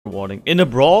warning. In a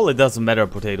brawl, it doesn't matter,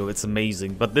 Potato. It's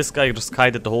amazing. But this guy just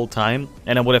kited the whole time.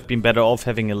 And I would have been better off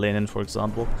having a Lenin, for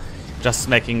example. Just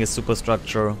smacking his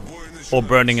superstructure. Or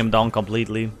burning him down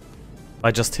completely.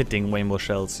 By just hitting way more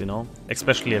shells, you know?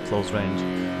 Especially at close range.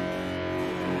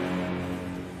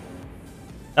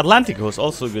 Atlantico is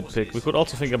also a good pick. We could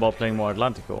also think about playing more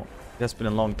Atlantico. It has been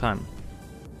a long time.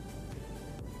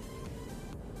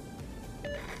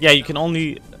 Yeah, you can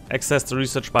only access the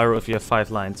research barrow if you have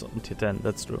 5 lines on tier 10.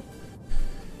 That's true.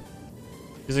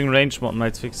 Using range mod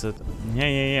might fix it.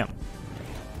 Yeah.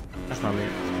 That's not me.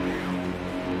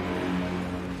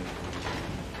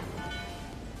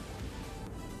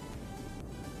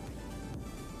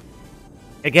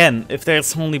 Again, if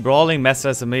there's only brawling, Mesa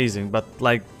is amazing. But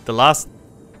like the last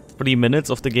 3 minutes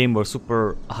of the game were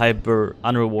super hyper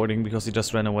unrewarding because he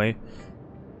just ran away.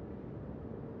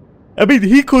 I mean,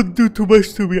 he couldn't do too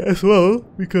much to me as well,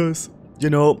 because, you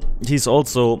know, he's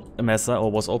also a Mesa, or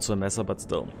was also a Mesa, but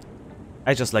still.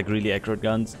 I just like really accurate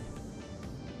guns.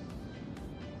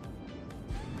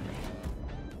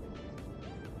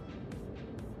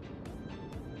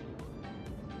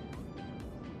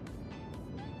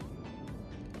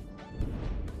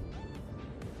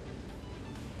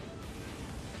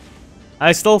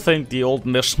 I still think the old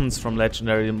missions from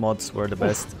Legendary mods were the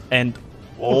best. And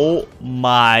oh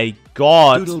my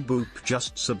god. Doodle Boop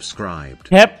just subscribed.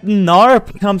 Captain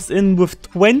Narp comes in with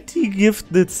 20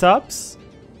 gifted subs?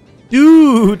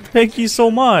 Dude, thank you so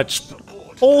much.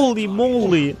 Holy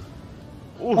moly.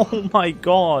 Oh my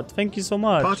god, thank you so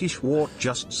much. Party Schwart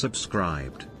just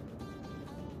subscribed.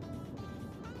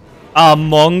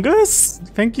 Among Us?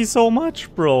 Thank you so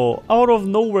much, bro. Out of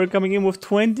nowhere coming in with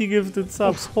 20 gifted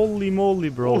subs. Holy moly,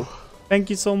 bro. Thank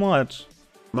you so much.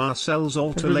 Marcel's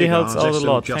Alter really helps out a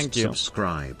lot. just Thank you.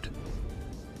 Subscribed.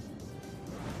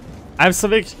 I'm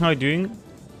Savik. How are you doing?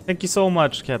 Thank you so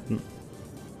much, Captain.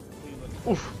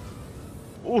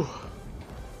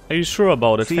 Are you sure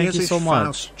about it? Thank you so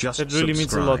much. That really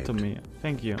means a lot to me.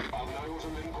 Thank you.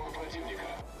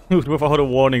 Without a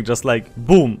warning, just like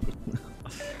boom.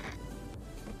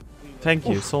 Thank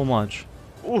you so much.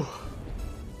 I'm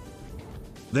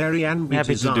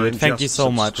happy to do it. Thank you so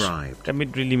much.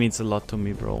 That really means a lot to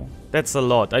me, bro. That's a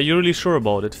lot. Are you really sure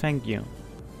about it? Thank you.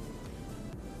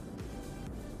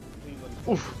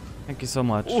 Thank you so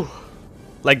much.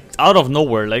 Like out of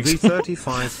nowhere, like the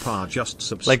 35 par just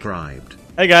subscribed. Like,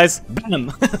 hey guys,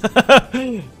 bam.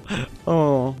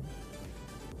 Oh.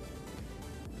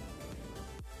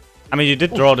 I mean, you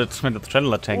did draw the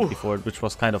Trendler tank before it, which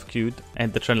was kind of cute,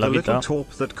 and the Trendler Vita. The little torp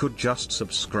that could just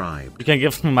subscribe. You can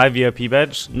give me my VIP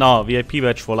badge? No, VIP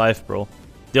badge for life, bro.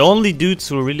 The only dudes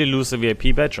who really lose a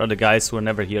VIP badge are the guys who are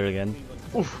never here again.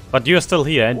 But you're still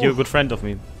here, and you're a good friend of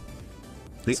me.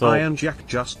 The so, Iron Jack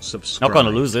just subscribed. Not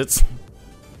gonna lose it.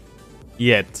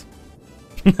 Yet.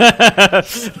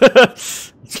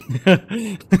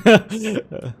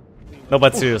 No,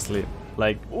 but seriously,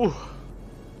 like...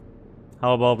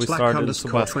 How about we start in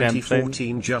Super campaign?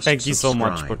 Thank you so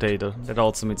much, Potato. That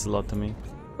also means a lot to me.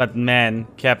 But man,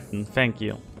 Captain, thank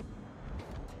you.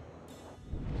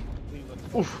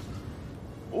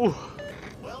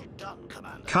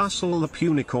 Castle the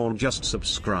Punicorn just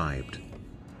subscribed.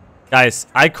 Guys,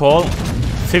 I call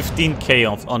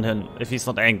 15k on him if he's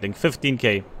not angling.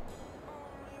 15k.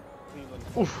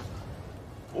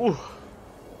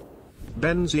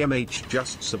 Benz MH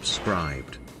just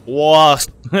subscribed. What?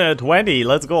 20,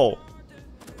 let's go.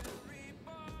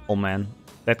 Oh man,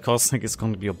 that Cosmic is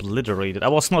going to be obliterated. I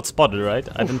was not spotted, right?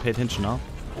 I didn't pay attention now.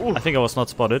 I think I was not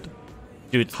spotted.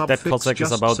 Dude, that Cosmic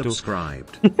is about to...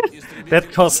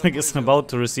 That Cosmic is about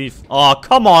to receive... Oh,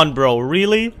 come on, bro,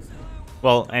 really?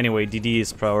 Well, anyway, DD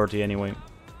is priority anyway.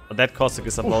 But that Cosmic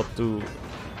is about to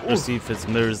receive his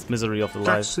misery of the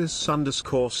life.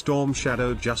 Taxis_Storm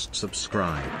Shadow just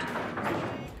subscribed.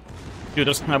 Dude,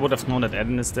 I would have known that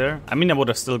Eden is there. I mean, I would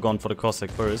have still gone for the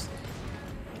Cossack first.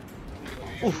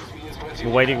 We're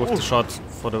waiting with the shot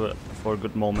for a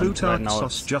good moment. Right now,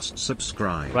 just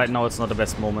subscribed. Right now, it's not the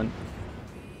best moment.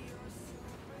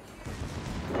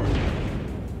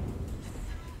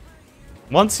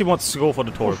 Once he wants to go for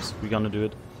the torps, we're gonna do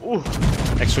it.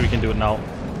 Actually, we can do it now.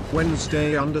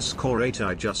 Wednesday_8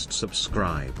 I just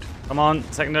subscribed. Come on,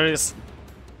 secondaries.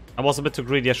 I was a bit too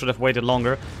greedy, I should have waited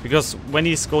longer. Because when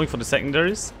he's going for the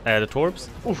secondaries, the torps,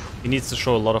 he needs to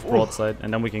show a lot of broadside,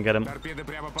 and then we can get him.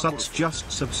 Sucks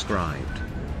just subscribed.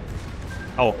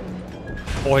 Oh.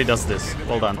 Oh, he does this.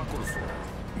 Well done.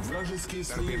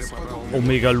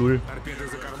 Omega lul.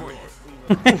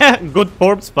 Good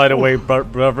torps, by the way,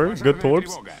 brother. Good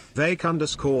torps.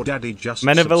 Vake_Daddy just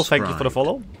Maniville, subscribed. thank you for the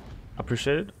follow.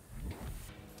 Appreciate it.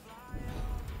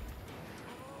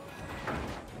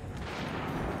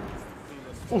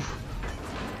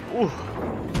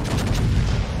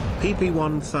 PP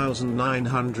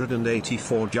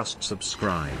 1984 just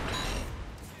subscribed.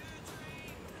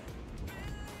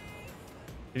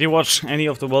 Did you watch any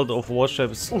of the World of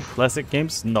Warships classic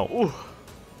games? No.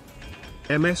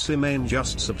 MS Imain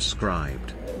just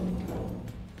subscribed.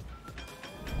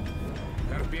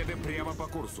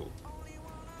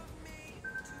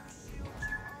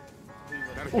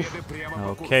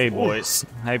 Okay, boys.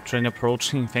 Hype train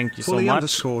approaching. Thank you so Fully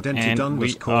much. And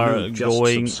we are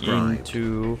going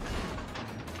into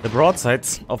the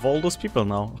broadsides of all those people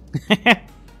now.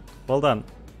 Well done.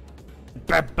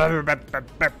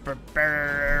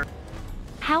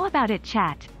 How about it,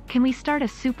 chat? Can we start a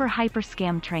super hyper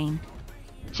scam train?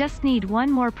 Just need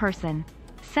one more person.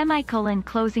 Semicolon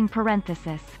closing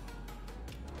parenthesis.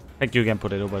 Thank you again,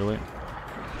 Potato, by the way.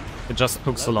 It just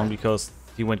took so long because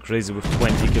he went crazy with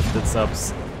 20 gifted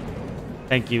subs.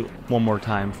 Thank you one more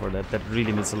time for that. That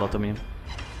really means a lot to me.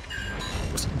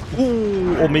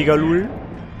 Ooh, Omega Lul.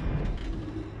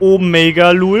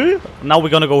 Omega Lul. Now we're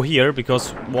gonna go here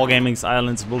because Wargaming's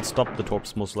Islands will stop the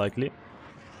torps most likely.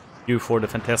 You for the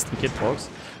fantastic kit box.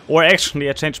 Or actually,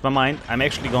 I changed my mind. I'm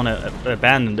actually gonna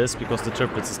abandon this because the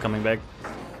Tirpitz is coming back.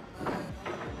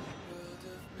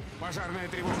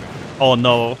 Oh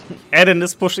no. Eden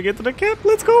is pushing into the camp.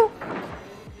 Let's go.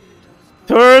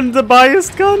 Turn the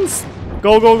biased guns.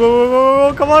 Go, go, go, go,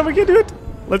 go, go. Come on, we can do it.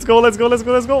 Let's go, let's go, let's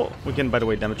go, let's go. We can, by the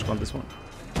way, damage on this one.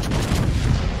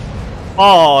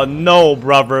 Oh no,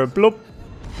 brother. Bloop.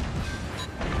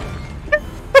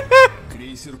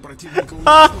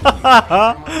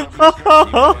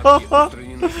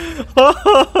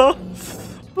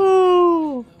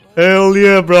 Oh, hell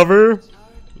yeah, brother.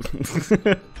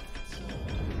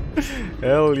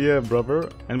 Hell yeah, brother.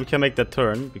 And we can make that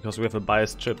turn because we have a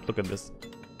biased chip. Look at this.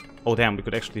 Oh damn, we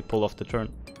could actually pull off the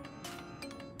turn.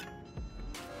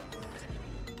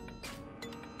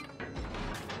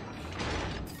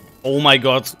 Oh my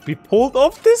god, we pulled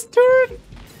off this turn?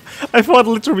 I thought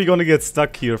literally gonna get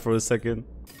stuck here for a second.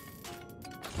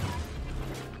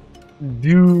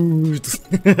 Dude.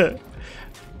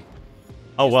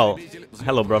 Oh well.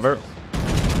 Hello, brother.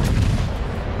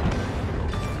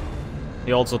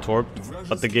 He also torped,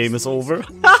 but the game is over.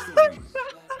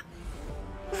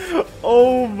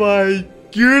 Oh my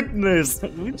goodness.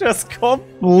 We just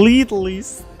completely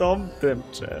stomped them,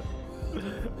 chat.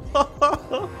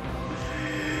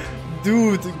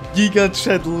 Dude, Giga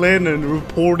Chat Lenin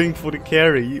reporting for the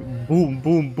carry. Boom,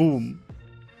 boom, boom.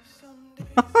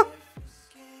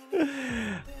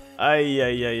 Ay,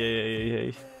 ay, ay, ay,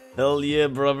 ay. Hell yeah,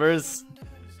 brothers.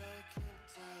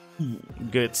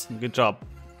 Good job.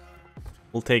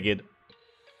 We'll take it.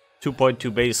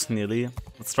 2.2 base nearly.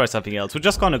 Let's try something else. We're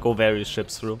just gonna go various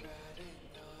ships through.